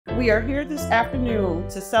We are here this afternoon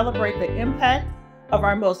to celebrate the impact of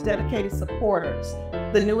our most dedicated supporters,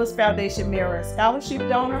 the newest Foundation Merit Scholarship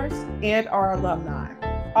donors, and our alumni,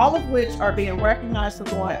 all of which are being recognized for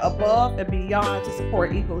going above and beyond to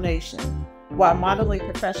support Eagle Nation, while modeling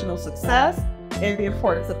professional success and the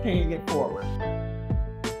importance of paying it forward.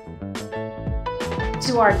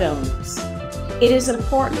 To our donors, it is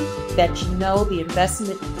important that you know the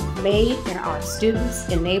investment you've made in our students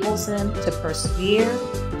enables them to persevere,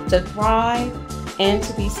 to thrive, and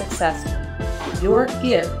to be successful. Your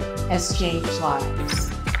gift has changed lives.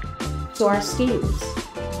 To our students,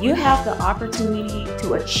 you have the opportunity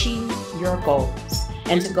to achieve your goals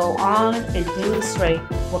and to go on and demonstrate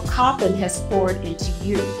what Coppin has poured into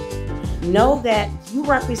you. Know that you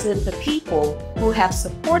represent the people who have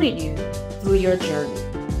supported you through your journey.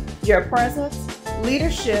 Your presence,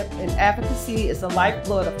 leadership, and advocacy is the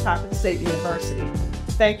lifeblood of Coppin State University.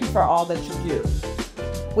 Thank you for all that you do.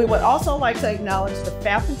 We would also like to acknowledge the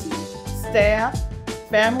faculty, staff,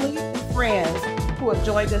 family, and friends who have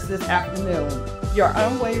joined us this afternoon. Your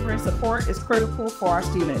unwavering support is critical for our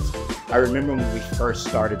students. I remember when we first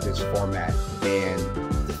started this format, and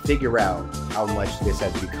to figure out how much this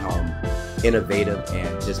has become innovative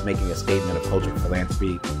and just making a statement of cultural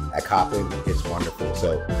philanthropy at Coppin is wonderful.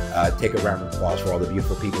 So take a round of applause for all the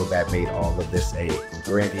beautiful people that made all of this a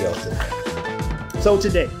grandiose event. So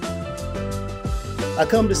today, I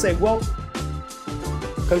come to say welcome,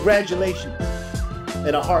 congratulations,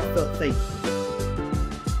 and a heartfelt thank you.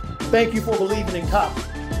 Thank you for believing in Coppin.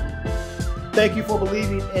 Thank you for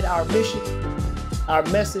believing in our mission, our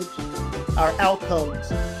message, our outcomes,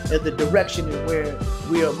 and the direction in where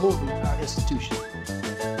we are moving our institution.